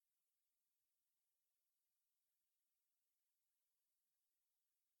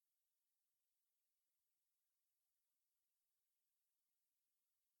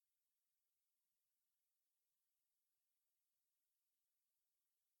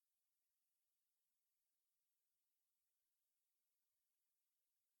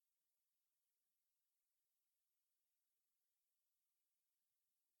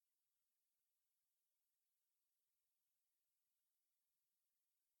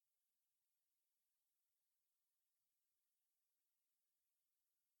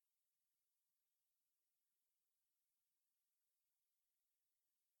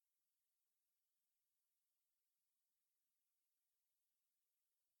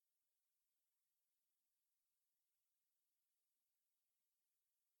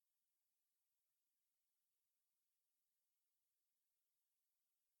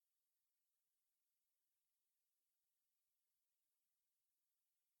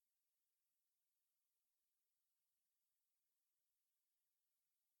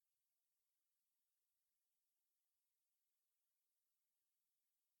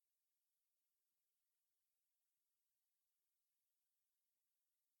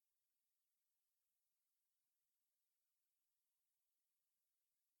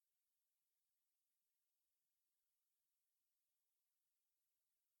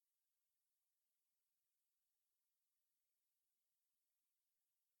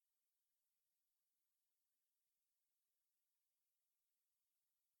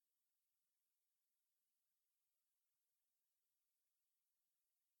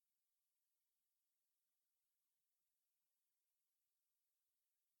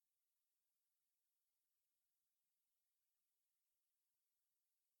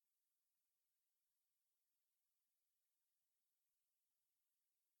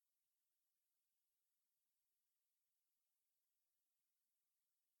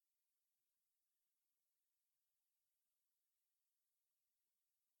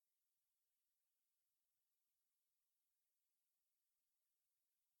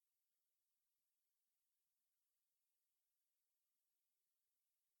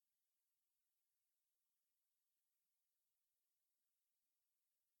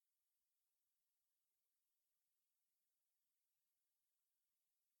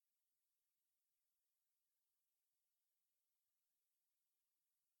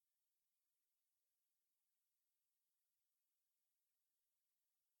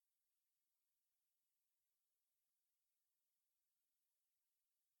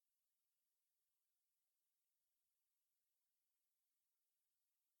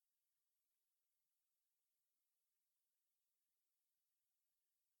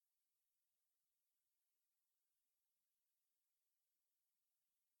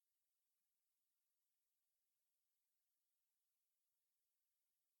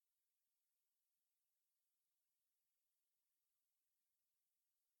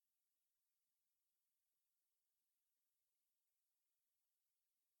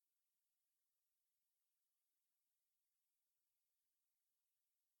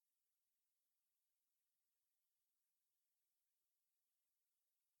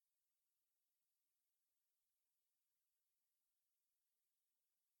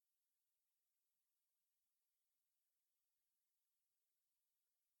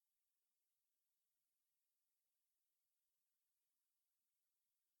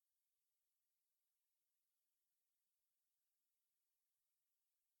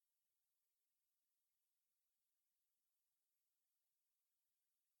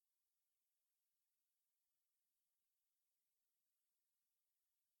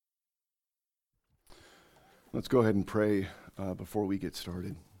Let's go ahead and pray before we get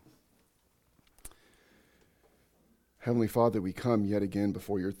started. Heavenly Father, we come yet again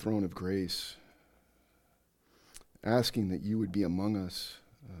before your throne of grace, asking that you would be among us.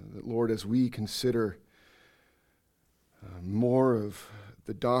 That, Lord, as we consider more of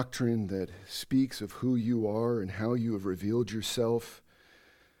the doctrine that speaks of who you are and how you have revealed yourself,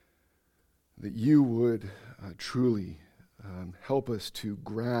 that you would truly help us to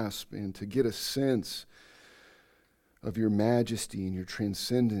grasp and to get a sense of your majesty and your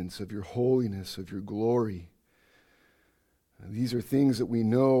transcendence, of your holiness, of your glory. These are things that we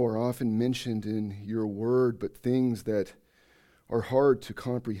know are often mentioned in your word, but things that are hard to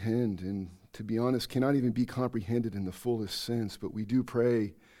comprehend and, to be honest, cannot even be comprehended in the fullest sense. But we do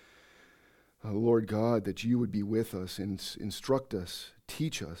pray, Lord God, that you would be with us and instruct us,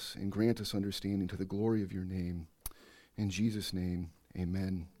 teach us, and grant us understanding to the glory of your name. In Jesus' name,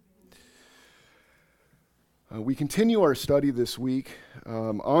 amen. We continue our study this week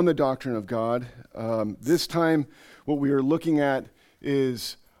on the doctrine of God. This time, what we are looking at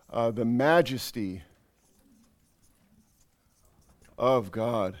is the majesty of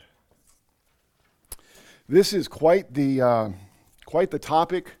God. This is quite the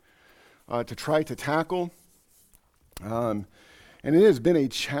topic to try to tackle, and it has been a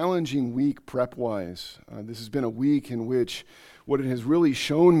challenging week prep-wise. This has been a week in which what it has really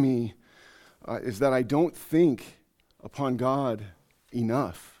shown me is that I don't think upon God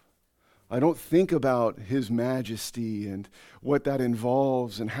enough. I don't think about his majesty and what that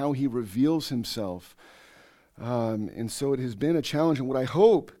involves and how he reveals himself. And so it has been a challenge. And what I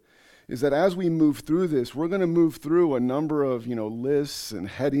hope is that as we move through this, we're going to move through a number of, lists and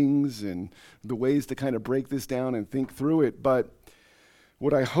headings and the ways to kind of break this down and think through it. But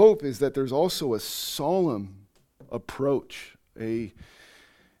what I hope is that there's also a solemn approach, a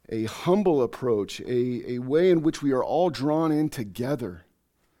humble approach, a way in which we are all drawn in together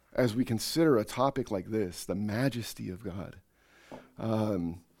as we consider a topic like this, the majesty of God.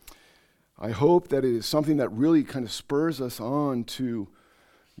 I hope that it is something that really kind of spurs us on to,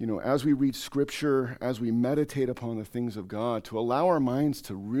 as we read Scripture, as we meditate upon the things of God, to allow our minds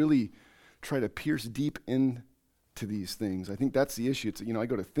to really try to pierce deep into these things. I think that's the issue. It's, I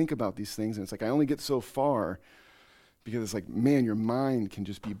go to think about these things, and it's like I only get so far, because it's like, man, your mind can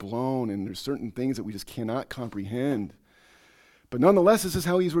just be blown, and there's certain things that we just cannot comprehend. But nonetheless, this is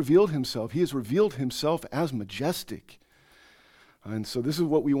how he's revealed himself. He has revealed himself as majestic. And so this is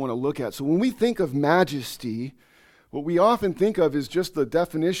what we want to look at. So when we think of majesty, what we often think of is just the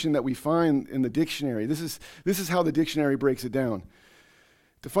definition that we find in the dictionary. This is how the dictionary breaks it down.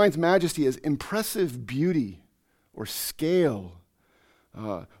 It defines majesty as impressive beauty or scale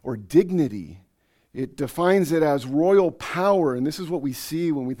or dignity. It defines it as royal power, and this is what we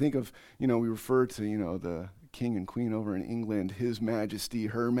see when we think of, we refer to, the king and queen over in England, his majesty,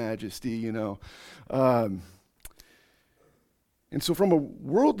 her majesty, And so from a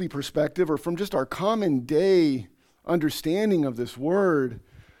worldly perspective, or from just our common day understanding of this word,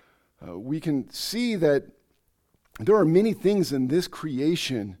 we can see that there are many things in this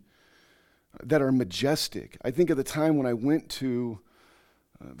creation that are majestic. I think of the time when I went to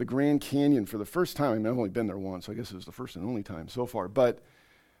the Grand Canyon for the first time. I mean, I've only been there once, so I guess it was the first and only time so far. But,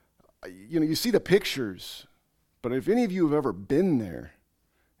 you see the pictures. But if any of you have ever been there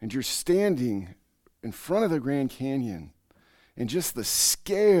and you're standing in front of the Grand Canyon and just the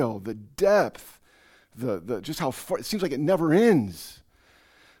scale, the depth, the just how far, it seems like it never ends.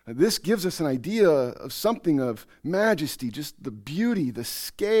 This gives us an idea of something of majesty, just the beauty, the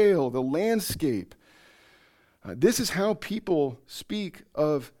scale, the landscape. This is how people speak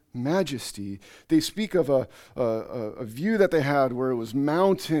of majesty. They speak of a view that they had where it was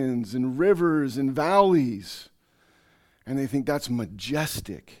mountains and rivers and valleys, and they think that's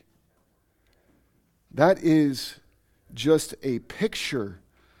majestic. That is just a picture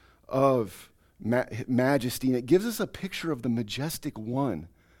of majesty, and it gives us a picture of the majestic one,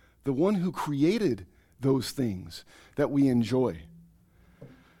 the one who created those things that we enjoy.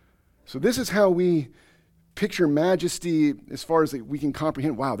 So this is how we picture majesty as far as we can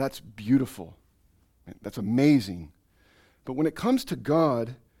comprehend. Wow, that's beautiful. That's amazing. But when it comes to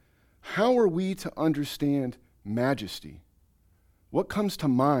God, how are we to understand majesty? What comes to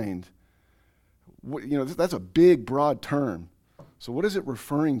mind? That's a big, broad term. So what is it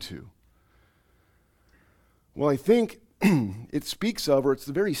referring to? Well, I think it speaks of, or it's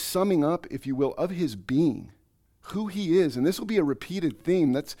the very summing up, if you will, of his being, who he is. And this will be a repeated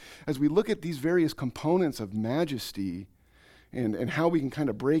theme. That's as we look at these various components of majesty and how we can kind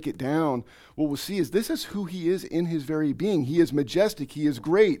of break it down, what we'll see is this is who he is in his very being. He is majestic. He is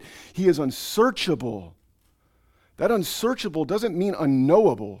great. He is unsearchable. That unsearchable doesn't mean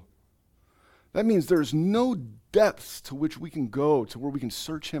unknowable. That means there's no depths to which we can go to where we can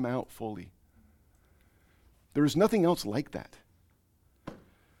search him out fully. There is nothing else like that.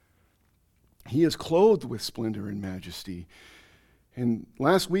 He is clothed with splendor and majesty. And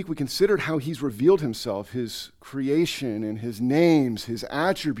last week we considered how he's revealed himself, his creation and his names, his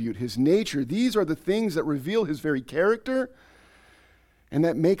attribute, his nature. These are the things that reveal his very character and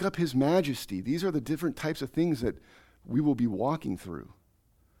that make up his majesty. These are the different types of things that we will be walking through.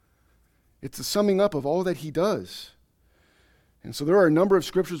 It's a summing up of all that he does. And so there are a number of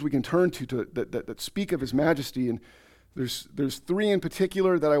scriptures we can turn to that speak of his majesty, and there's three in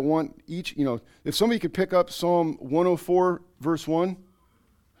particular that I want each, if somebody could pick up Psalm 104, verse 1.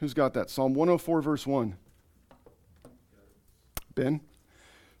 Who's got that? Psalm 104, verse 1. Ben?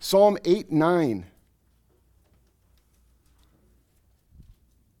 Psalm 8:9.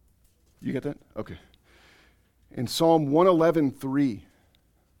 You get that? Okay. And Psalm 111:3.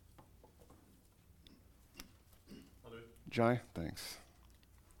 Jai, thanks.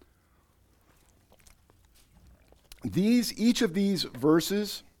 Each of these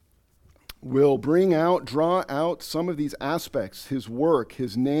verses will draw out some of these aspects, his work,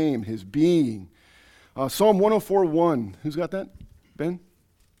 his name, his being. Psalm 104:1. Who's got that? Ben?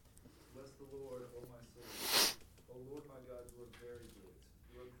 Bless the Lord, O my soul. O Lord my God, you are very good.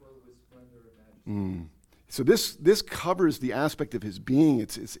 You are clothed with splendor and majesty. So this covers the aspect of his being.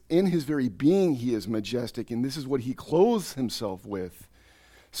 It's in his very being he is majestic, and this is what he clothes himself with.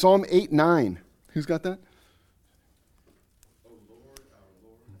 Psalm 8:9. Who's got that? O Lord, our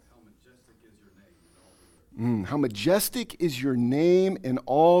Lord, how majestic is your name in all the earth. How majestic is your name in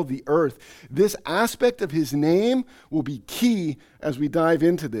all the earth. This aspect of his name will be key as we dive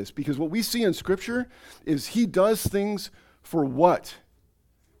into this, because what we see in Scripture is he does things for what?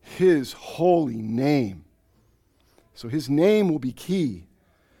 His holy name. So his name will be key.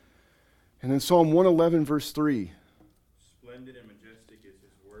 And then Psalm 111, verse 3. Splendid and majestic is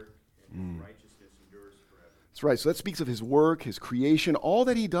his work, and his righteousness endures forever. That's right. So that speaks of his work, his creation. All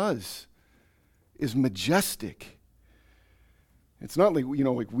that he does is majestic. It's not like,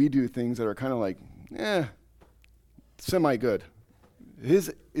 like we do things that are kind of like, semi-good.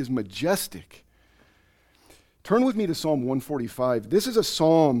 His is majestic. Turn with me to Psalm 145. This is a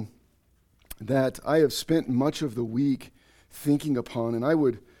psalm that I have spent much of the week thinking upon, and I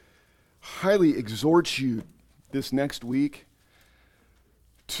would highly exhort you this next week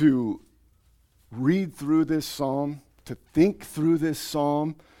to read through this psalm, to think through this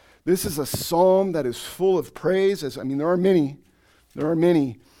psalm. This is a psalm that is full of praise. There are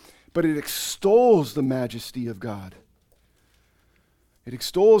many, but it extols the majesty of God. It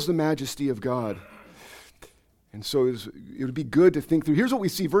extols the majesty of God. And so it would be good to think through. Here's what we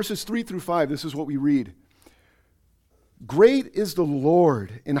see, verses 3 through 5. This is what we read. Great is the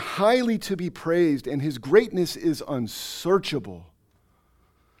Lord, and highly to be praised, and his greatness is unsearchable.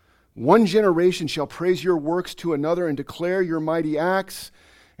 One generation shall praise your works to another and declare your mighty acts.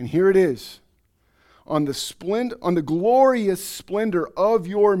 And here it is. On the glorious splendor of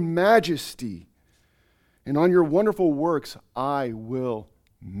your majesty, and on your wonderful works I will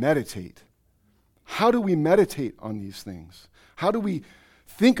meditate. How do we meditate on these things? How do we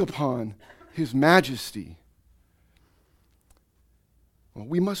think upon his majesty? Well,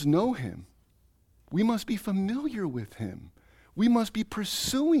 we must know him. We must be familiar with him. We must be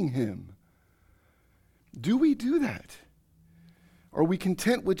pursuing him. Do we do that? Are we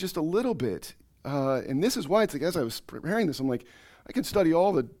content with just a little bit? And this is why it's like, as I was preparing this, I'm like, I can study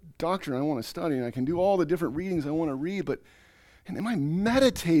all the doctrine I want to study, and I can do all the different readings I want to read, but am I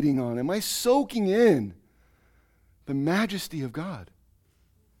meditating on? Am I soaking in the majesty of God?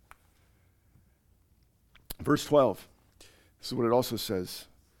 Verse 12, this is what it also says.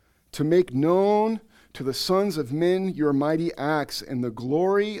 To make known to the sons of men your mighty acts and the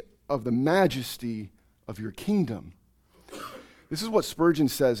glory of the majesty of your kingdom. This is what Spurgeon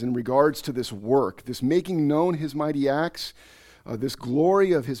says in regards to this work, this making known his mighty acts, this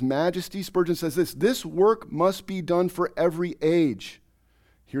glory of his majesty. Spurgeon says this work must be done for every age.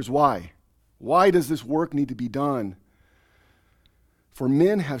 Here's why. Why does this work need to be done? For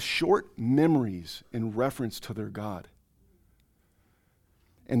men have short memories in reference to their God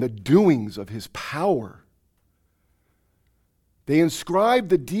and the doings of his power. They inscribe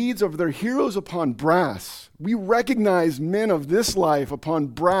the deeds of their heroes upon brass. We recognize men of this life upon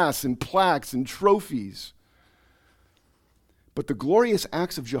brass and plaques and trophies. But the glorious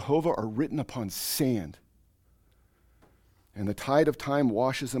acts of Jehovah are written upon sand, and the tide of time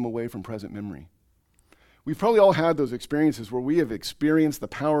washes them away from present memory. We've probably all had those experiences where we have experienced the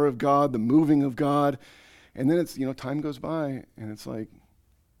power of God, the moving of God, And then it's, time goes by and it's like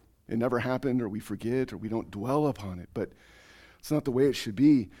it never happened, or we forget, or we don't dwell upon it. But it's not the way it should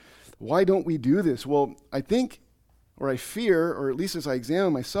be. Why don't we do this? Well, I think, or I fear, or at least as I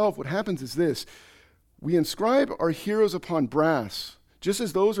examine myself, what happens is this. We inscribe our heroes upon brass. Just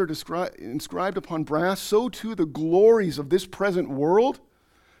as those are inscribed upon brass, so too the glories of this present world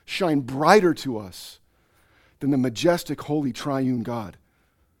shine brighter to us than the majestic, holy, triune God.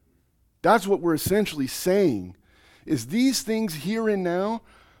 That's what we're essentially saying, is these things here and now,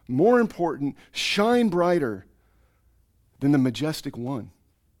 more important, shine brighter than the majestic one.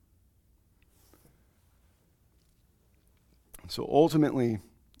 So ultimately,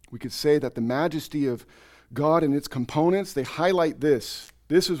 we could say that the majesty of God and its components, they highlight this.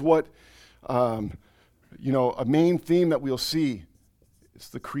 This is what, a main theme that we'll see. It's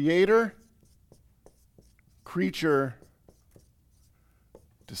the creator, creature,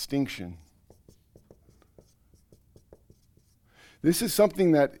 distinction. This is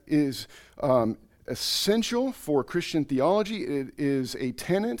something that is essential for Christian theology. It is a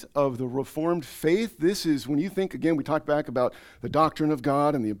tenet of the Reformed faith. This is, when you think, again, we talked back about the doctrine of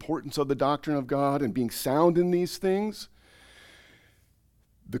God and the importance of the doctrine of God and being sound in these things.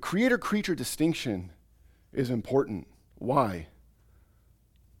 The creator-creature distinction is important. Why?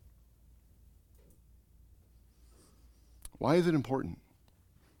 Why is it important?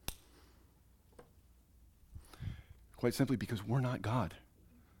 Quite simply because we're not God.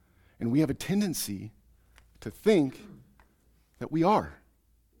 And we have a tendency to think that we are.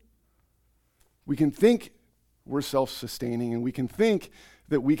 We can think we're self-sustaining, and we can think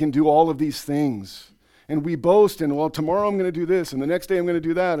that we can do all of these things. And we boast, and well, tomorrow I'm going to do this, and the next day I'm going to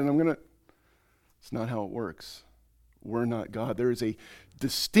do that, and It's not how it works. We're not God. There is a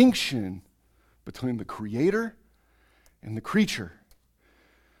distinction between the creator and the creature.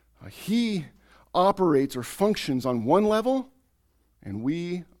 He operates or functions on one level, and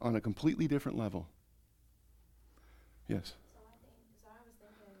we on a completely different level. Yes? I was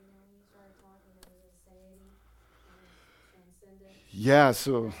thinking, when you started talking, it was aseity, transcendence.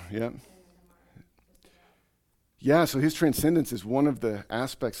 Yeah, so his transcendence is one of the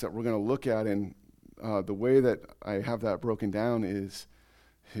aspects that we're going to look at, and the way that I have that broken down is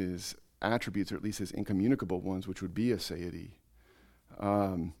his attributes, or at least his incommunicable ones, which would be aseity.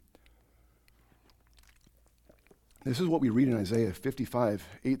 This is what we read in Isaiah 55,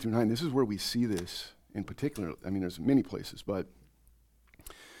 8 through 9. This is where we see this in particular. I mean, there's many places, but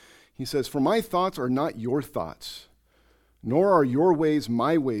he says, "For my thoughts are not your thoughts, nor are your ways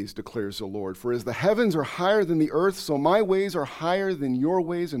my ways, declares the Lord. For as the heavens are higher than the earth, so my ways are higher than your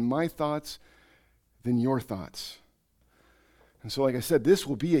ways, and my thoughts than your thoughts." And so, like I said, this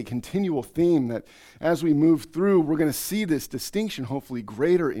will be a continual theme that as we move through, we're going to see this distinction hopefully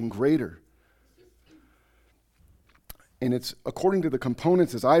greater and greater. And it's according to the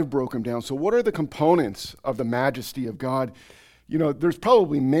components as I've broken them down. So what are the components of the majesty of God? There's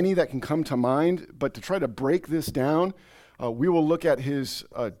probably many that can come to mind, but to try to break this down, we will look at his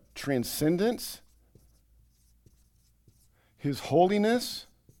transcendence, his holiness,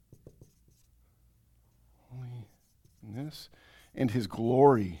 and his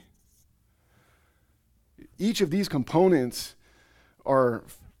glory. Each of these components are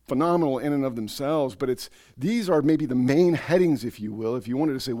phenomenal in and of themselves, but these are maybe the main headings, if you will. If you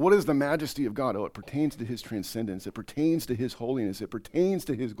wanted to say, what is the majesty of God? Oh, it pertains to his transcendence. It pertains to his holiness. It pertains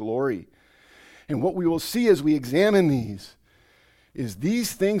to his glory. And what we will see as we examine these is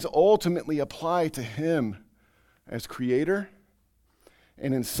these things ultimately apply to him as creator.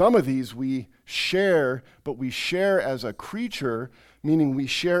 And in some of these we share, but we share as a creature, meaning we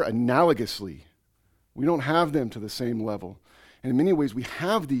share analogously. We don't have them to the same level. And in many ways, we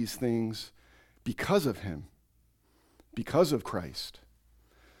have these things because of him, because of Christ,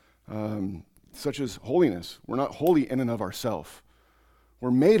 such as holiness. We're not holy in and of ourselves. We're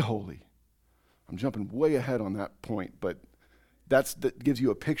made holy. I'm jumping way ahead on that point, but that gives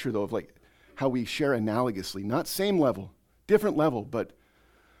you a picture, though, of like how we share analogously, not same level, different level, but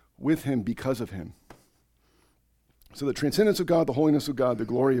with him because of him. So the transcendence of God, the holiness of God, the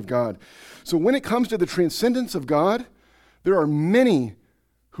glory of God. So when it comes to the transcendence of God, there are many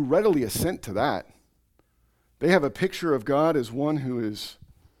who readily assent to that. They have a picture of God as one who is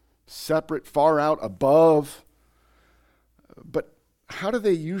separate, far out, above. But how do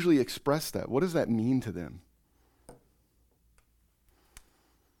they usually express that? What does that mean to them?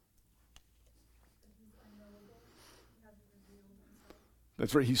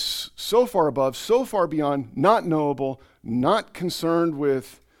 That's right. He's so far above, so far beyond, not knowable, not concerned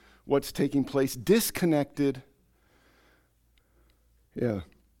with what's taking place, disconnected. Yeah.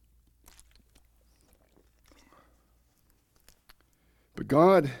 But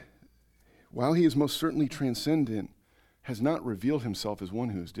God, while he is most certainly transcendent, has not revealed himself as one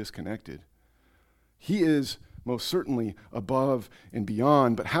who is disconnected. He is most certainly above and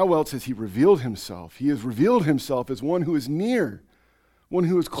beyond, but how else has he revealed himself? He has revealed himself as one who is near, one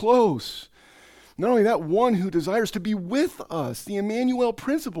who is close. Not only that, one who desires to be with us, the Emmanuel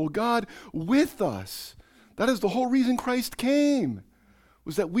principle, God with us. That is the whole reason Christ came,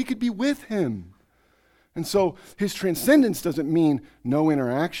 was that we could be with him. And so his transcendence doesn't mean no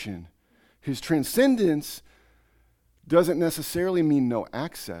interaction. His transcendence doesn't necessarily mean no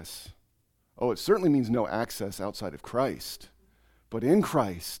access. Oh, it certainly means no access outside of Christ. But in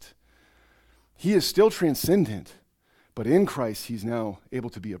Christ, he is still transcendent, but in Christ, he's now able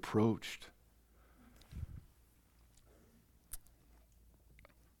to be approached.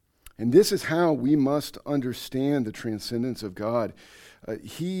 And this is how we must understand the transcendence of God.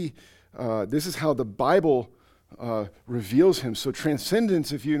 This is how the Bible reveals him. So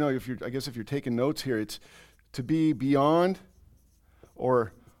transcendence, if you're taking notes here, it's to be beyond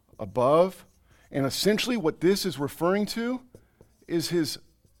or above. And essentially what this is referring to is his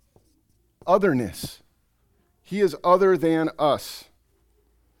otherness. He is other than us.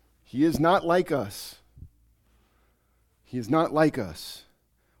 He is not like us. He is not like us.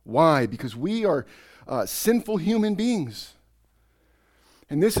 Why? Because we are sinful human beings.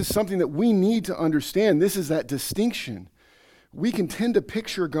 And this is something that we need to understand. This is that distinction. We can tend to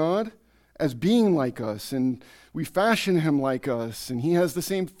picture God as being like us, and we fashion him like us, and he has the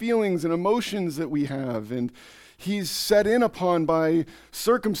same feelings and emotions that we have, and he's set in upon by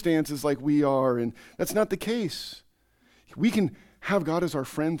circumstances like we are, and that's not the case. We can have God as our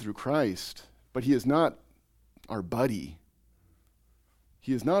friend through Christ, but he is not our buddy.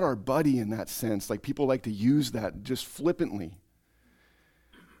 He is not our buddy in that sense, like people like to use that just flippantly.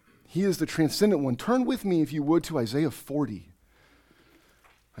 He is the transcendent one. Turn with me, if you would, to Isaiah 40.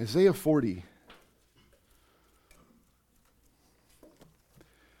 Isaiah 40.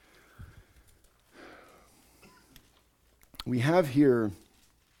 We have here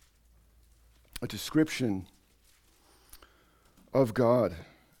a description of God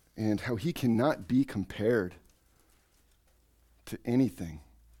and how he cannot be compared to anything,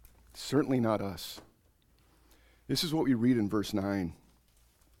 certainly not us. This is what we read in verse 9.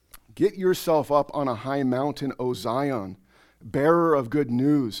 Get yourself up on a high mountain, O Zion, bearer of good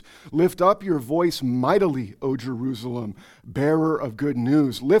news. Lift up your voice mightily, O Jerusalem, bearer of good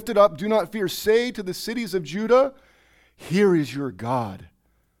news. Lift it up, do not fear. Say to the cities of Judah, here is your God.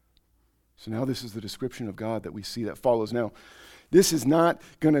 So now this is the description of God that we see that follows. Now, this is not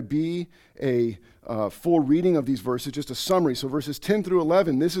going to be a full reading of these verses, just a summary. So verses 10 through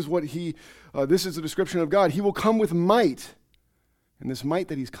 11, this is the description of God. He will come with might. And this might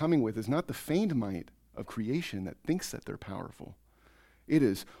that he's coming with is not the feigned might of creation that thinks that they're powerful. It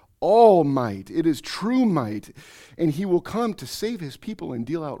is all might. It is true might. And he will come to save his people and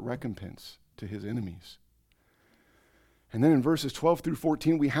deal out recompense to his enemies. And then in verses 12 through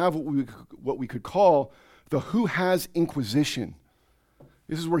 14, we have what we could call the who has inquisition.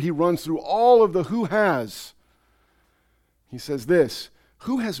 This is where he runs through all of the who has. He says this,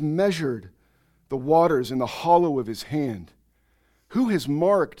 who has measured the waters in the hollow of his hand? Who has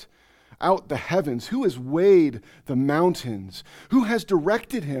marked out the heavens? Who has weighed the mountains? Who has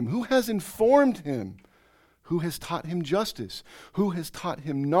directed him? Who has informed him? Who has taught him justice? Who has taught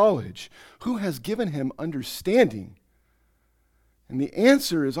him knowledge? Who has given him understanding? And the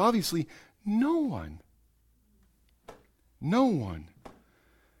answer is obviously no one. No one.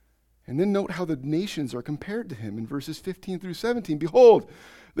 And then note how the nations are compared to him in verses 15 through 17. Behold,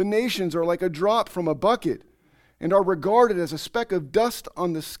 the nations are like a drop from a bucket, and are regarded as a speck of dust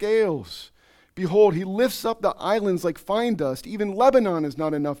on the scales. Behold, he lifts up the islands like fine dust. Even Lebanon is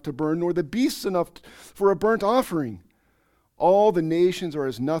not enough to burn, nor the beasts enough for a burnt offering. All the nations are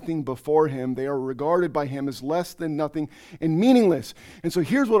as nothing before him. They are regarded by him as less than nothing and meaningless. And so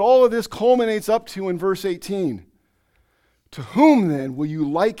here's what all of this culminates up to in verse 18. To whom then will you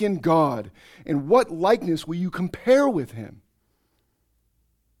liken God, and what likeness will you compare with him?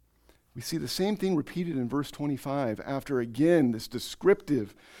 We see the same thing repeated in verse 25 after, again, this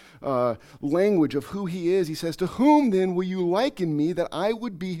descriptive language of who he is. He says, to whom then will you liken me that I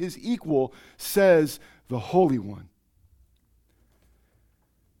would be his equal, says the Holy One.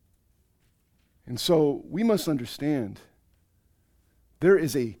 And so we must understand there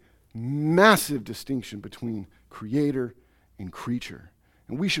is a massive distinction between creator and creature.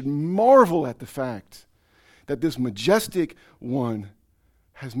 And we should marvel at the fact that this majestic one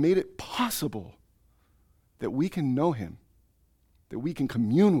has made it possible that we can know him, that we can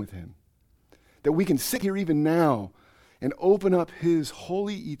commune with him, that we can sit here even now and open up his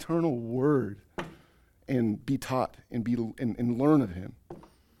holy eternal word and be taught and learn of him.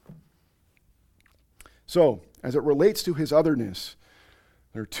 So, as it relates to his otherness,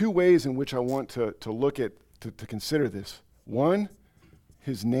 there are two ways in which I want to look at, to consider this. One,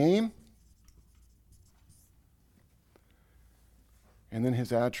 his name, and then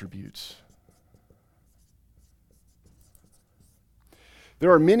his attributes. There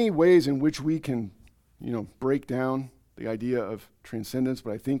are many ways in which we can, break down the idea of transcendence,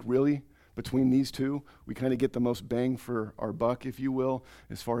 but I think really between these two, we kind of get the most bang for our buck, if you will,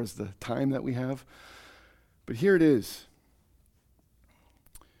 as far as the time that we have. But here it is.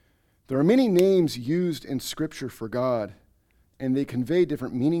 There are many names used in Scripture for God, and they convey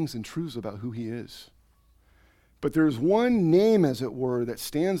different meanings and truths about who he is. But there's one name, as it were, that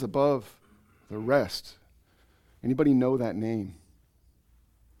stands above the rest. Anybody know that name?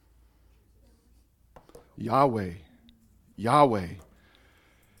 Yahweh. Yahweh.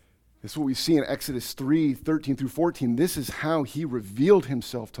 This is what we see in Exodus 3:13 through 14. This is how he revealed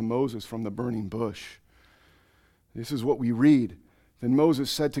himself to Moses from the burning bush. This is what we read. Then Moses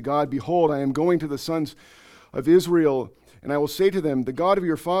said to God, "Behold, I am going to the sons of Israel, and I will say to them, the God of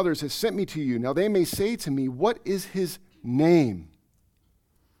your fathers has sent me to you. Now they may say to me, what is his name?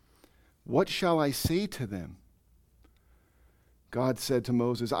 What shall I say to them?" God said to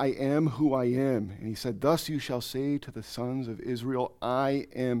Moses, "I am who I am." And he said, "Thus you shall say to the sons of Israel, I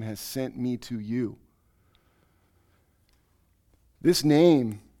am has sent me to you." This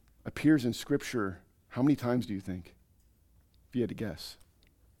name appears in Scripture how many times do you think? If you had to guess.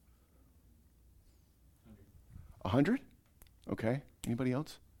 100? Okay. Anybody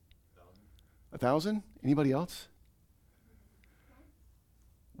else? 1,000? Anybody else?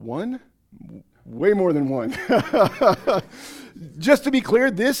 One? Way more than one. Just to be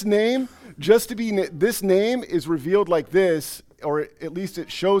clear, this name is revealed like this, or at least it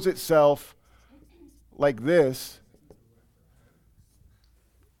shows itself like this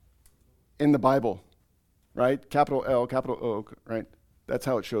in the Bible, right? Capital L, capital O, right? That's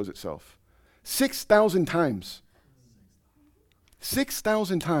how it shows itself. 6,000 times.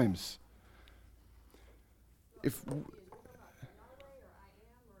 6,000 times. If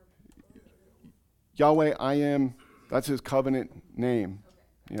Yahweh, I am, that's his covenant name.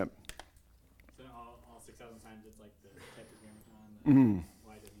 Okay. Yep. So all 6,000 times it's like the tetragrammaton,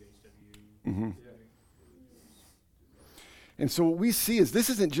 YWHW. Mm-hmm. And so what we see is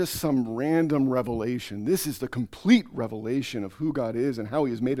this isn't just some random revelation. This is the complete revelation of who God is and how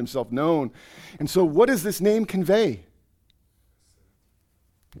he has made himself known. And so what does this name convey?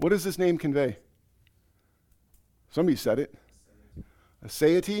 What does this name convey? Somebody said it.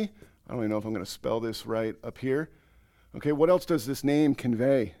 Aseity. I don't even know if I'm going to spell this right up here. Okay, what else does this name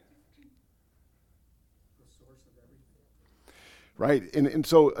convey? The source of everything. Right, and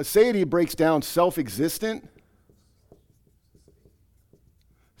so aseity breaks down self-existent,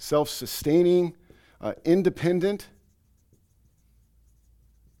 self-sustaining, independent.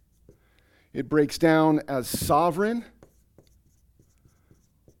 It breaks down as sovereign.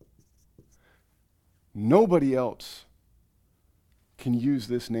 Nobody else can use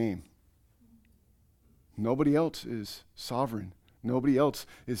this name. Nobody else is sovereign. Nobody else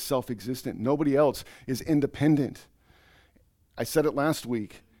is self-existent. Nobody else is independent. I said it last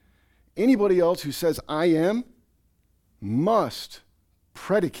week. Anybody else who says I am must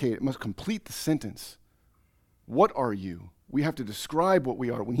complete the sentence. What are you? We have to describe what we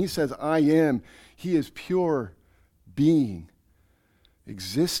are. When he says I am, he is pure being,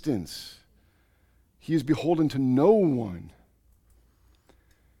 existence. He is beholden to no one.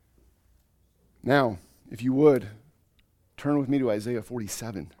 Now, if you would, turn with me to Isaiah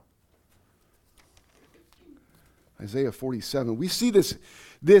 47. Isaiah 47. We see this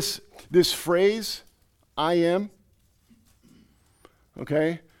phrase, I am.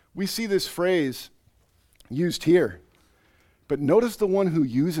 Okay? We see this phrase used here. But notice the one who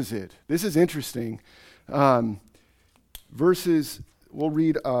uses it. This is interesting. Verses, we'll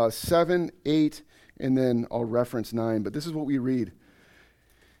read 7, 8, and then I'll reference 9. But this is what we read.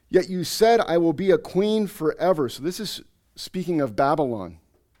 Yet you said, I will be a queen forever. So this is speaking of Babylon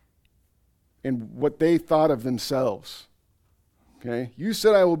and what they thought of themselves. Okay? You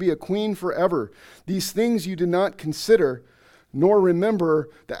said, I will be a queen forever. These things you did not consider, nor remember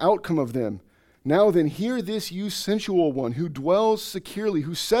the outcome of them. Now then, hear this, you sensual one who dwells securely,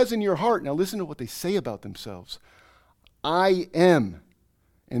 who says in your heart, now listen to what they say about themselves. I am,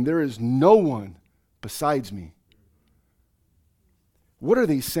 and there is no one besides me. What are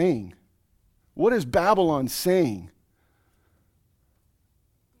they saying? What is Babylon saying?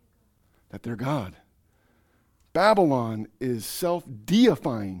 That they're God. Babylon is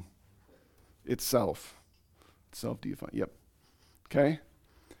self-deifying itself. Self-deifying, yep. Okay?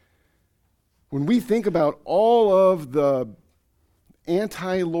 When we think about all of the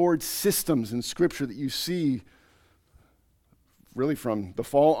anti-Lord systems in Scripture that you see really from the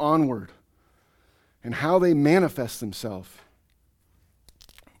fall onward and how they manifest themselves,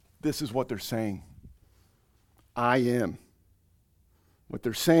 this is what they're saying. I am. What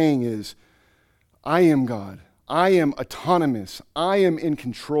they're saying is, I am God. I am autonomous. I am in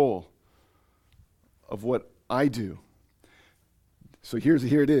control of what I do. So here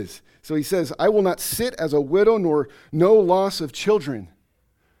it is. So he says, I will not sit as a widow, nor no loss of children.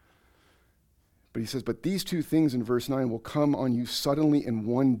 But he says, but these two things in verse 9 will come on you suddenly in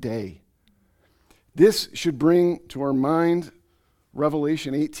one day. This should bring to our mind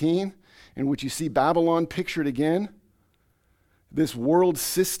Revelation 18, in which you see Babylon pictured again. This world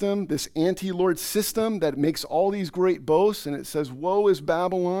system, this anti-Lord system that makes all these great boasts, and it says, woe is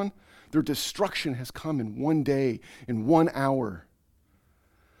Babylon. Their destruction has come in one day, in 1 hour.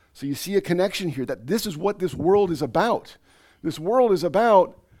 So you see a connection here that this is what this world is about. This world is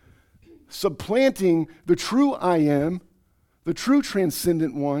about supplanting the true I am, the true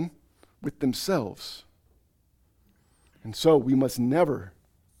transcendent one, with themselves. And so we must never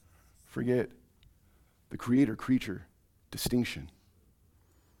forget the creator-creature distinction.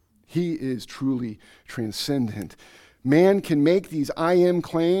 He is truly transcendent. Man can make these I am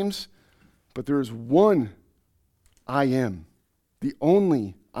claims, but there is one I am, the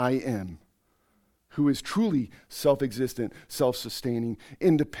only I am, who is truly self-existent, self-sustaining,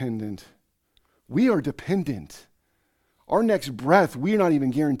 independent. We are dependent. Our next breath, we are not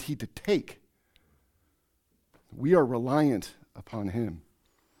even guaranteed to take. We are reliant upon him.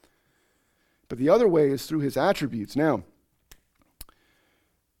 But the other way is through his attributes. Now,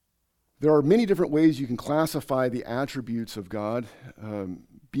 there are many different ways you can classify the attributes of God.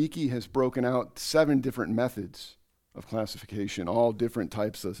 Beeke has broken out 7 different methods of classification, all different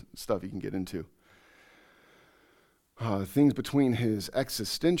types of stuff you can get into. Things between his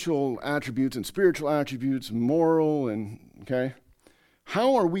existential attributes and spiritual attributes, moral, and, okay?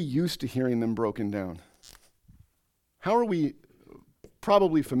 How are we used to hearing them broken down? How are we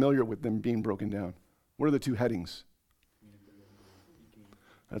probably familiar with them being broken down? What are the 2 headings?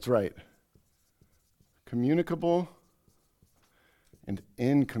 That's right. Communicable and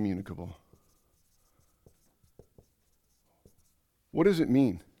incommunicable. What does it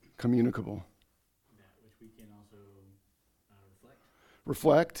mean, communicable? That which we can also reflect.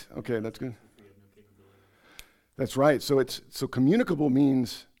 Reflect? Okay, that's good. We have no capability. That's right. So communicable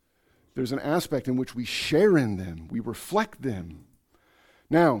means there's an aspect in which we share in them, we reflect them.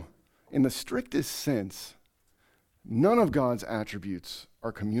 Now, in the strictest sense, none of God's attributes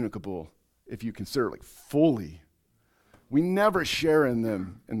are communicable if you consider it like fully. We never share in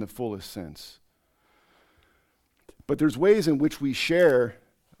them in the fullest sense. But there's ways in which we share,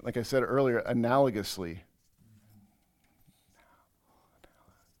 like I said earlier, analogously.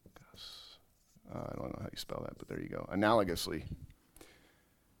 I don't know how you spell that, but there you go. Analogously.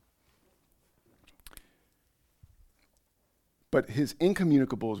 But his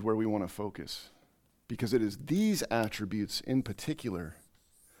incommunicable is where we want to focus, because it is these attributes in particular.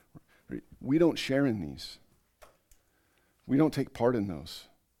 We don't share in these. We don't take part in those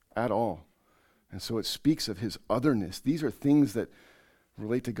at all. And so it speaks of his otherness. These are things that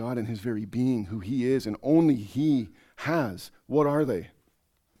relate to God and his very being, who he is, and only he has. What are they?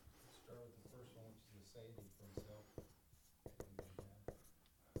 Start with the first one, which is the saving for himself.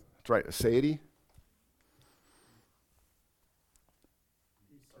 That's right, aseity.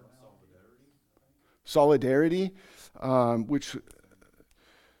 Solidarity, which,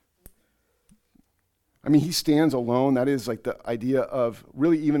 I mean, he stands alone. That is like the idea of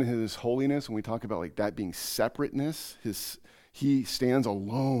really even his holiness. When we talk about like that being separateness, he stands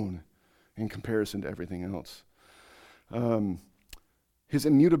alone in comparison to everything else. His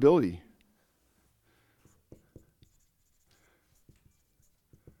immutability.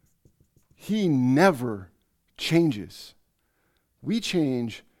 He never changes. We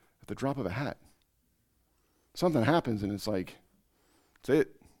change at the drop of a hat. Something happens and it's like, that's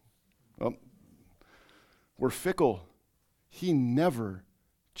it. Well, we're fickle. He never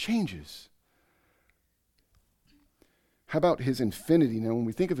changes. How about his infinity? Now, when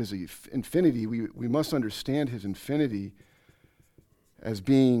we think of his infinity, we must understand his infinity as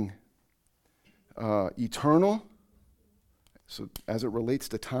being eternal, so as it relates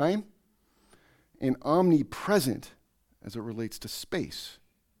to time, and omnipresent as it relates to space.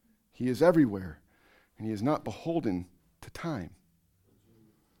 He is everywhere, and he is not beholden to time.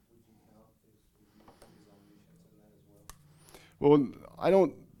 Would you count his omniscience Well,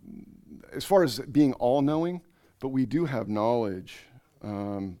 as far as being all-knowing, but we do have knowledge,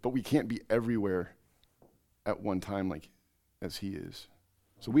 but we can't be everywhere at one time like as he is.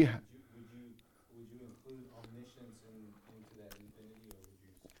 So we would you include omniscience into that infinity,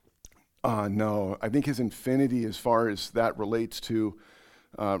 or would you? No, I think his infinity, as far as that relates to,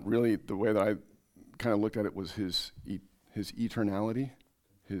 really the way that I kind of looked at it was his eternality,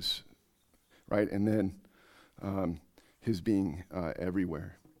 right, and then his being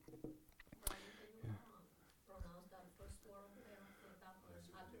everywhere.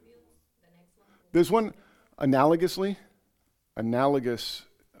 There's one analogously, analogous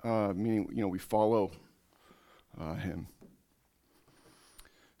meaning we follow him.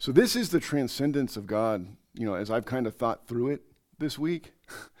 So this is the transcendence of God. As I've kind of thought through it this week,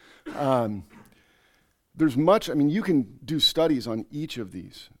 there's much. You can do studies on each of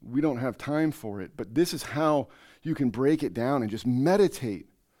these. We don't have time for it, but this is how you can break it down and just meditate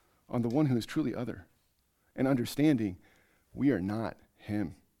on the one who is truly other, and understanding we are not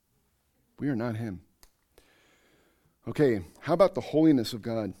him. We are not him. Okay, how about the holiness of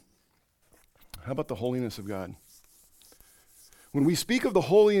God? How about the holiness of God? When we speak of the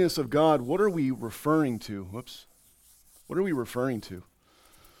holiness of God, what are we referring to? What are we referring to?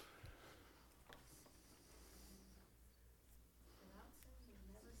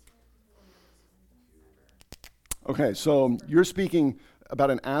 Okay, so you're speaking about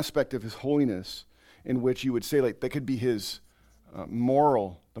an aspect of his holiness in which you would say that could be his the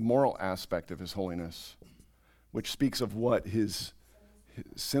moral aspect of his holiness, which speaks of what? His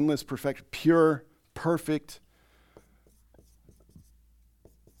sinless, perfect, pure, perfect,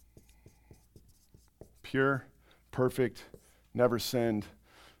 never sinned,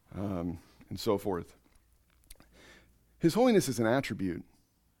 and so forth. His holiness is an attribute.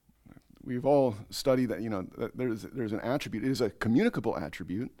 We've all studied that, that there's an attribute. It is a communicable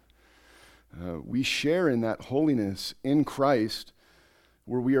attribute. We share in that holiness in Christ,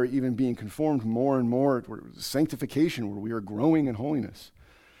 where we are even being conformed more and more toward sanctification, where we are growing in holiness.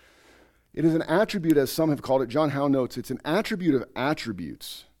 It is an attribute, as some have called it. John Howe notes, it's an attribute of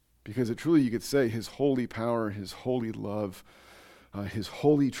attributes, because it truly, you could say, his holy power, his holy love, his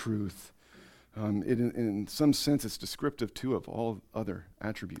holy truth. In some sense, it's descriptive, too, of all other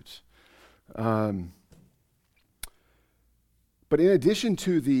attributes. But in addition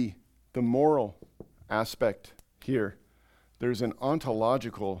to the moral aspect here, there's an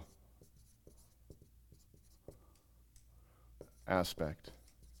ontological aspect.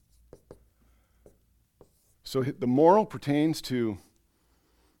 So the moral pertains to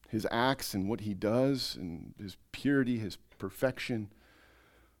his acts and what he does and his purity, his perfection.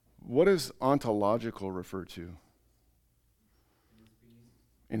 What does ontological refer to?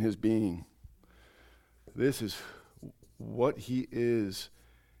 In his being. This is what he is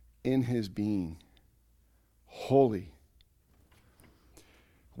in his being. Holy.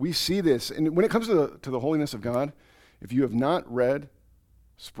 We see this, and when it comes to the holiness of God, if you have not read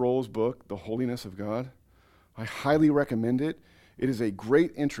Sproul's book, The Holiness of God, I highly recommend it. It is a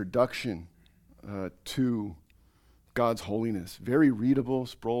great introduction to God's holiness. Very readable.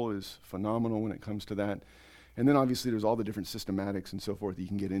 Sproul is phenomenal when it comes to that. And then obviously there's all the different systematics and so forth that you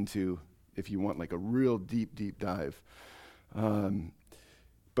can get into if you want like a real deep dive.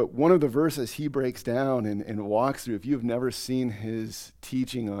 But one of the verses he breaks down and walks through, if you've never seen his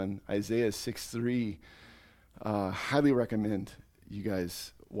teaching on Isaiah 6:3, highly recommend you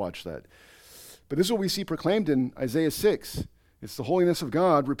guys watch that. But this is what we see proclaimed in Isaiah 6. It's the holiness of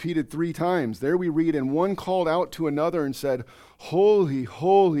God repeated 3 times. There we read, and one called out to another and said, "Holy,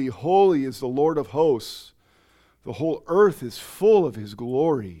 holy, holy is the Lord of hosts. The whole earth is full of his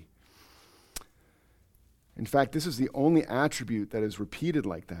glory." In fact, this is the only attribute that is repeated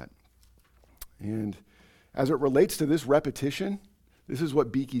like that. And as it relates to this repetition, this is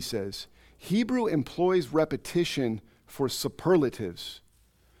what Beeke says. Hebrew employs repetition for superlatives.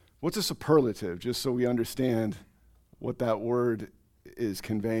 What's a superlative? Just so we understand what that word is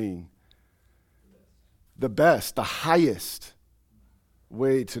conveying. The best, the highest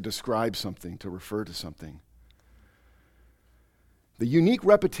way to describe something, to refer to something. The unique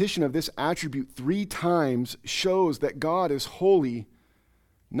repetition of this attribute 3 times shows that God is holy,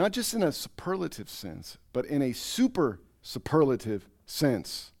 not just in a superlative sense, but in a super superlative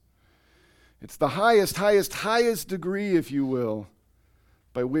sense. It's the highest degree, if you will,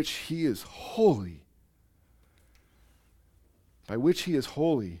 by which he is holy. By which he is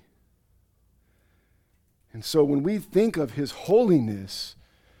holy. And so when we think of his holiness,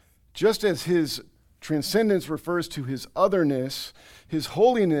 just as his transcendence refers to his otherness, his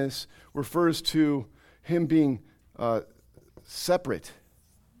holiness refers to him being separate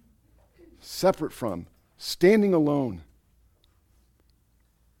from, standing alone.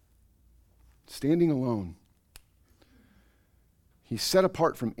 Standing alone. He's set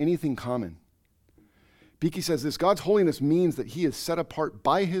apart from anything common. Beeke says this: God's holiness means that he is set apart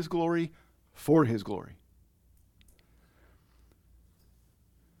by his glory for his glory.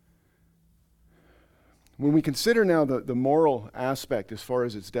 When we consider now the moral aspect as far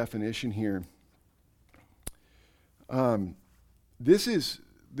as its definition here, this is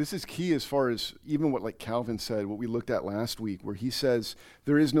key as far as even what like Calvin said, what we looked at last week, where he says,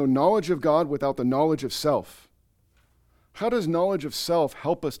 there is no knowledge of God without the knowledge of self. How does knowledge of self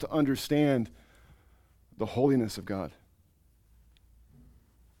help us to understand the holiness of God?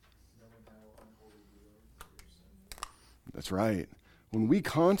 That's right. When we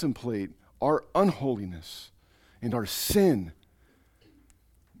contemplate our unholiness and our sin,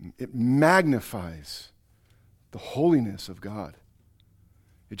 it magnifies the holiness of God.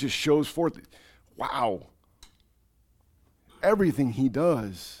 It just shows forth, wow, everything he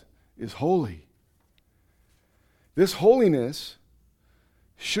does is holy. This holiness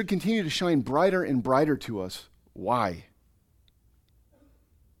should continue to shine brighter and brighter to us. Why?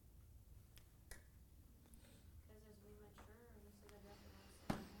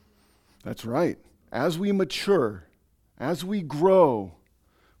 That's right. As we mature, as we grow,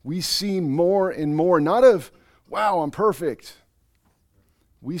 we see more and more, not of, wow, I'm perfect.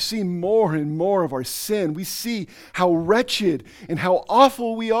 We see more and more of our sin. We see how wretched and how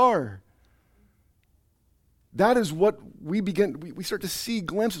awful we are. That is what we start to see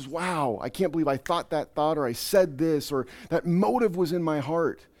glimpses. Wow, I can't believe I thought that thought, or I said this, or that motive was in my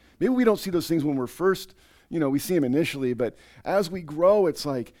heart. Maybe we don't see those things when we're first, we see them initially, but as we grow, it's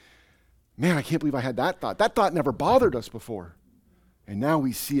like, man, I can't believe I had that thought. That thought never bothered us before. And now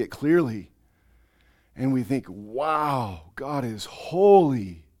we see it clearly. And we think, wow, God is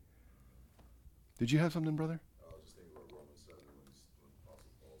holy. Did you have something, brother? I was just thinking about Romans 7 when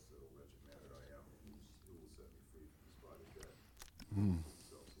Apostle Paul said, "O wretched man that I am, who will set me free from this body of death?"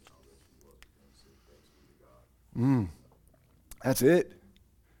 So, see how wretched he was, and say, "Thanks be to God." That's it.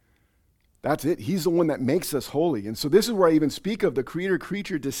 That's it. He's the one that makes us holy. And so this is where I even speak of the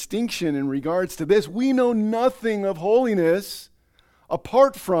creator-creature distinction in regards to this. We know nothing of holiness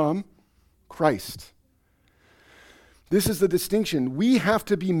apart from Christ. This is the distinction. We have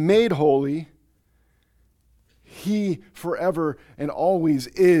to be made holy. He forever and always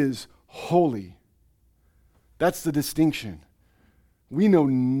is holy. That's the distinction. We know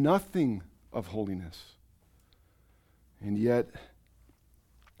nothing of holiness. And yet,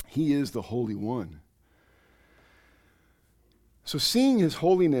 he is the Holy One. So seeing his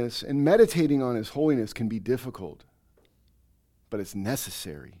holiness and meditating on his holiness can be difficult, but it's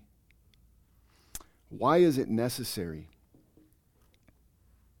necessary. Why is it necessary?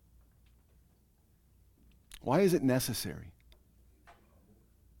 Why is it necessary?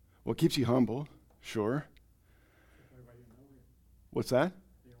 Well, it keeps you humble, sure. What's that?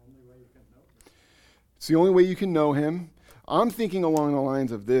 It's the only way you can know him. I'm thinking along the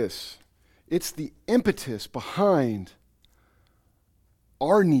lines of this. It's the impetus behind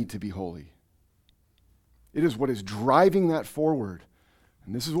our need to be holy. It is what is driving that forward.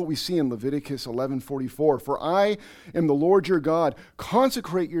 And this is what we see in Leviticus 11:44. For I am the Lord your God.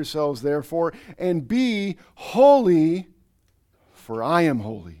 Consecrate yourselves, therefore, and be holy, for I am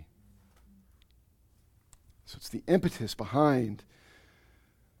holy. So it's the impetus behind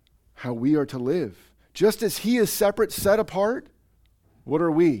how we are to live. Just as he is separate, set apart, what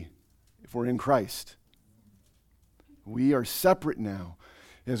are we if we're in Christ? We are separate now.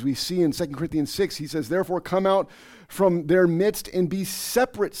 As we see in 2 Corinthians 6, he says, therefore come out from their midst and be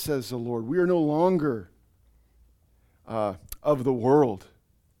separate, says the Lord. We are no longer of the world.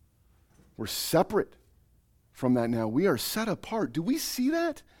 We're separate from that now. We are set apart. Do we see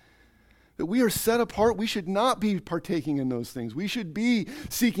that? That we are set apart? We should not be partaking in those things. We should be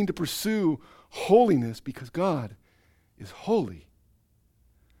seeking to pursue holiness because God is holy.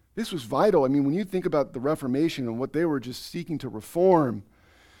 This was vital. I mean, when you think about the Reformation and what they were just seeking to reform,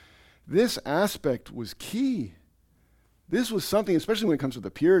 this aspect was key. This was something, especially when it comes to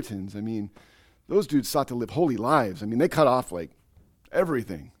the Puritans. I mean, those dudes sought to live holy lives. I mean, they cut off like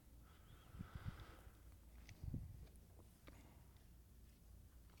everything.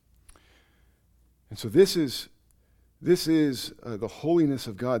 And so this is the holiness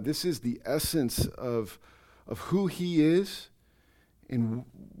of God. This is the essence of who he is and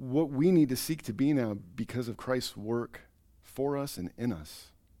what we need to seek to be now because of Christ's work for us and in us.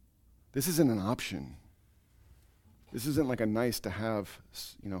 This isn't an option. This isn't like a nice to have,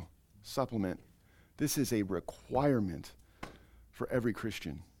 supplement. This is a requirement for every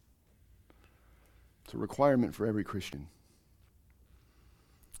Christian. It's a requirement for every Christian.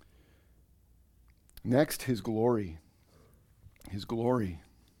 Next, his glory. His glory.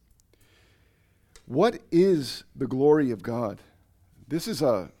 What is the glory of God? This is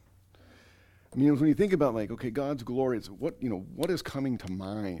when you think about God's glory, it's what is coming to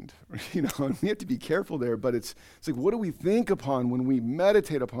mind? And we have to be careful there, but it's like, what do we think upon when we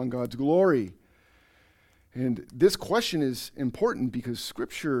meditate upon God's glory? And this question is important because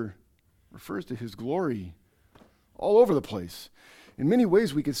Scripture refers to his glory all over the place. In many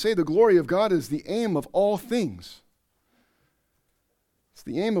ways, we could say the glory of God is the aim of all things. It's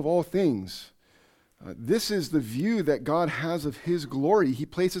the aim of all things. This is the view that God has of his glory. He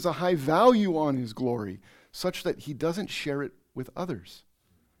places a high value on his glory, such that he doesn't share it with others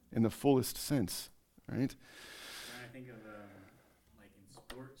in the fullest sense, right? When I think of, in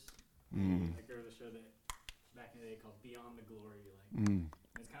sports, there was a show that back in the day called Beyond the Glory.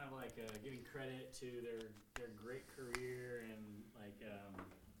 It's kind of like giving credit to their great career and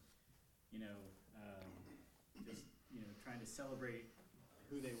just trying to celebrate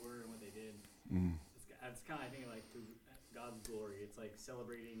who they were and what they did. It's kind of, I think, to God's glory. It's like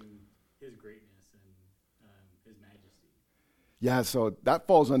celebrating his greatness and his majesty. Yeah, so that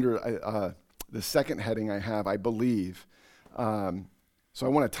falls under the second heading I have, I believe. So I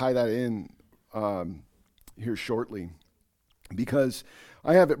want to tie that in here shortly, because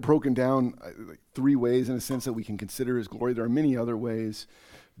I have it broken down three ways in a sense that we can consider his glory. There are many other ways,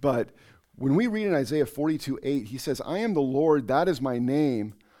 but when we read in Isaiah 42:8, he says, I am the Lord, that is my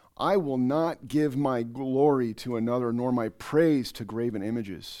name. I will not give my glory to another, nor my praise to graven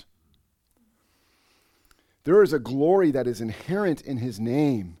images. There is a glory that is inherent in his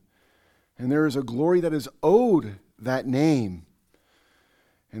name, and there is a glory that is owed that name.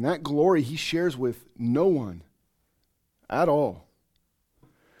 And that glory he shares with no one at all.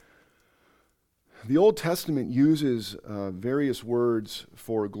 The Old Testament uses various words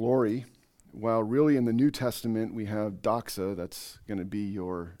for glory, while really in the New Testament we have doxa. That's going to be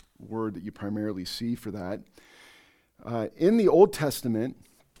your word that you primarily see for that. In the Old Testament,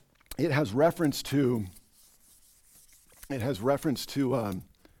 it has reference to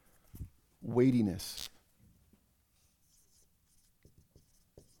weightiness.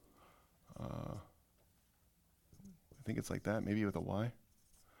 I think it's like that, maybe with a Y.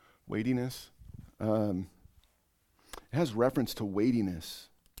 Weightiness. It has reference to weightiness.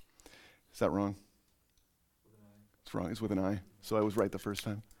 Is that wrong? It's wrong. It's with an I. So I was right the first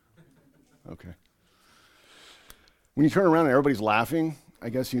time. Okay. When you turn around and everybody's laughing, I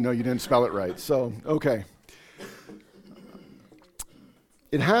guess you know you didn't spell it right. So, okay.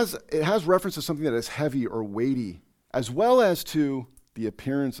 It has reference to something that is heavy or weighty, as well as to the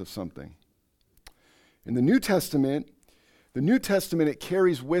appearance of something. In the New Testament, it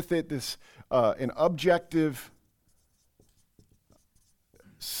carries with it this an objective,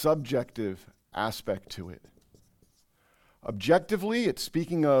 subjective aspect to it. Objectively, it's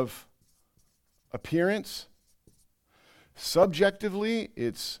speaking of appearance. Subjectively,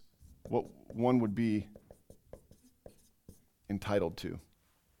 it's what one would be entitled to.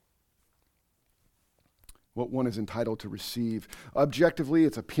 What one is entitled to receive. Objectively,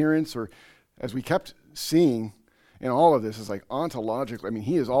 it's appearance, or as we kept seeing in all of this, is like ontologically. I mean,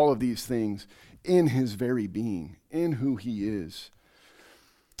 he is all of these things in his very being, in who he is.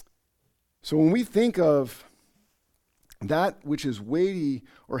 So when we think of that which is weighty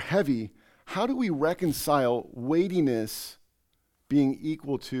or heavy, how do we reconcile weightiness being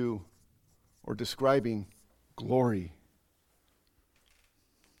equal to or describing glory?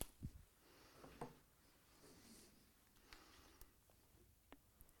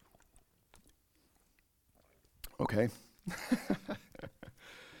 Okay.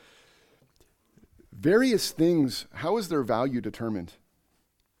 Various things, how is their value determined?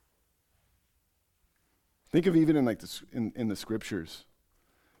 Think of even in the scriptures.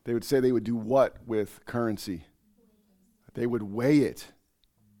 They would say they would do what with currency? They would weigh it.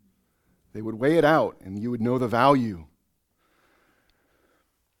 They would weigh it out, and you would know the value.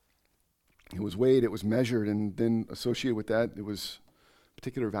 It was weighed, it was measured, and then associated with that, it was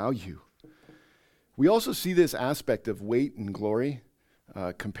particular value. We also see this aspect of weight and glory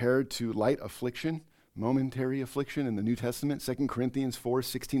compared to light affliction, momentary affliction in the New Testament. 2 Corinthians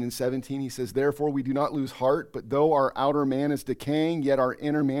 4:16 and 17, he says, "Therefore we do not lose heart, but though our outer man is decaying, yet our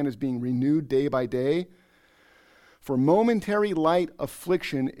inner man is being renewed day by day. For momentary light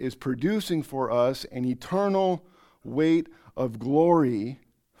affliction is producing for us an eternal weight of glory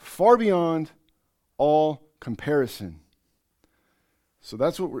far beyond all comparison." So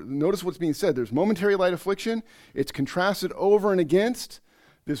that's notice what's being said. There's momentary light affliction. It's contrasted over and against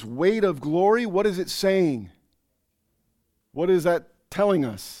this weight of glory. What is it saying? What is that telling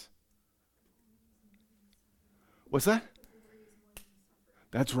us? What's that?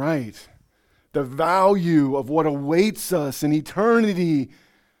 That's right. The value of what awaits us in eternity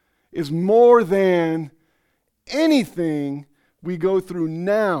is more than anything we go through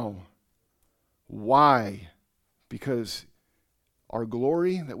now. Why? Because our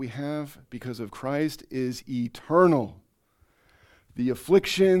glory that we have because of Christ is eternal. The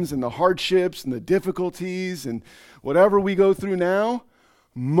afflictions and the hardships and the difficulties and whatever we go through now,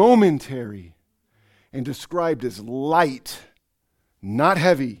 momentary and described as light, not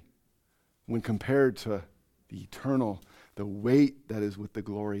heavy, when compared to the eternal, the weight that is with the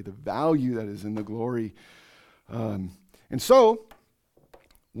glory, the value that is in the glory. And so,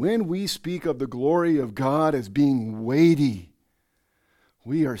 when we speak of the glory of God as being weighty,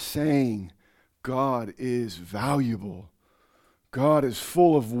 we are saying God is valuable. God is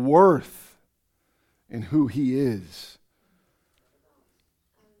full of worth in who he is.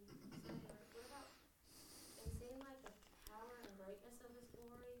 What about, in saying like the power and greatness of his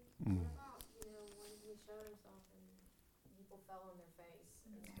glory, what about, when he showed himself and people fell on their face?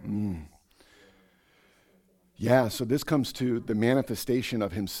 Yeah, so this comes to the manifestation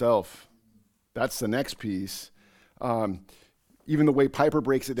of himself. That's the next piece. Even the way Piper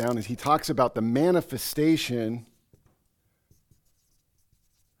breaks it down is he talks about the manifestation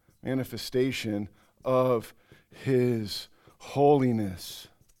of his holiness.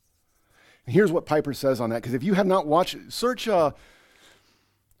 And here's what Piper says on that, because if you have not watched, search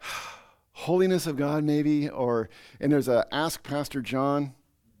Holiness of God maybe, and there's a Ask Pastor John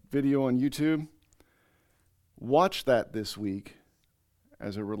video on YouTube. Watch that this week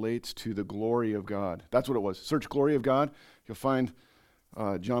as it relates to the glory of God. That's what it was. Search glory of God. You'll find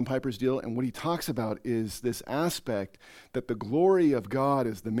John Piper's deal. And what he talks about is this aspect that the glory of God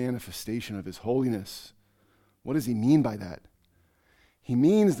is the manifestation of his holiness. What does he mean by that? He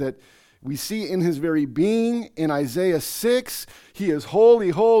means that we see in his very being, in Isaiah 6, he is holy,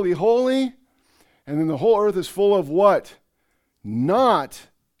 holy, holy. And then the whole earth is full of what? Not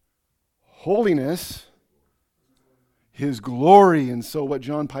holiness, his glory. And so what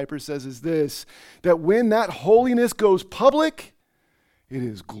John Piper says is this, that when that holiness goes public, it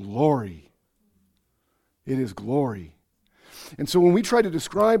is glory. It is glory. And so when we try to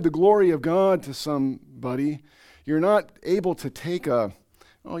describe the glory of God to somebody, you're not able to take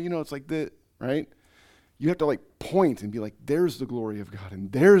it's like this, right? You have to point and be like, there's the glory of God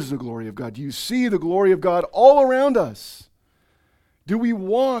and there's the glory of God. Do you see the glory of God all around us? Do we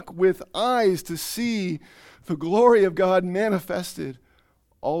walk with eyes to see the glory of God manifested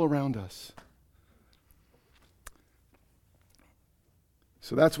all around us?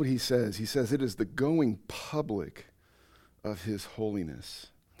 So that's what he says. He says it is the going public of his holiness.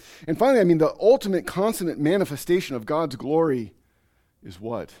 And finally, the ultimate consummate manifestation of God's glory is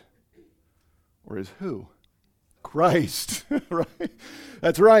what? Or is who? Christ, right?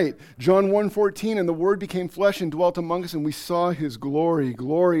 That's right. John 1:14, and the Word became flesh and dwelt among us, and we saw his glory,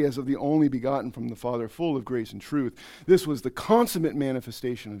 glory as of the only begotten from the Father, full of grace and truth. This was the consummate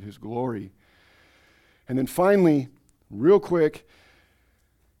manifestation of his glory. And then finally, real quick,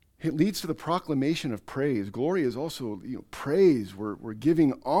 it leads to the proclamation of praise. Glory is also praise. We're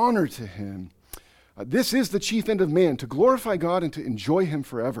giving honor to him. This is the chief end of man, to glorify God and to enjoy him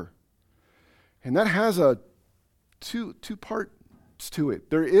forever. And that has two parts to it.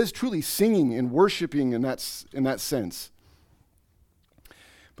 There is truly singing and worshiping in that sense.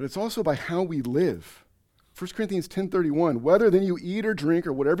 But it's also by how we live. 1 Corinthians 10:31, whether then you eat or drink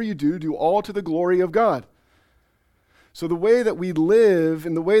or whatever you do, do all to the glory of God. So the way that we live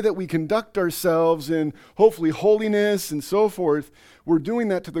and the way that we conduct ourselves in hopefully holiness and so forth, we're doing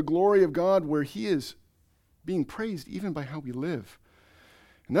that to the glory of God where he is being praised even by how we live.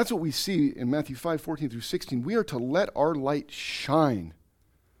 And that's what we see in Matthew 5:14 through 16. We are to let our light shine.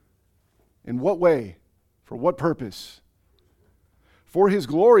 In what way? For what purpose? For his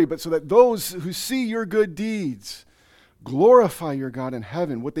glory, but so that those who see your good deeds glorify your God in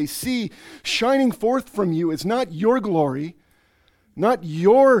heaven. What they see shining forth from you is not your glory, not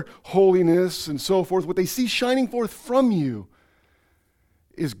your holiness and so forth. What they see shining forth from you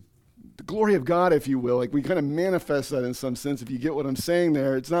is the glory of God, if you will. We kind of manifest that in some sense, if you get what I'm saying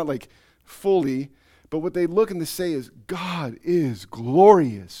there. It's not fully, but what they look and they say is, God is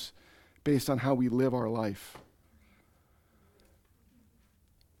glorious based on how we live our life.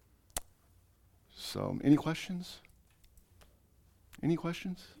 So, any questions? Any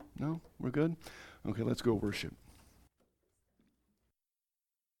questions? No? We're good? Okay, let's go worship.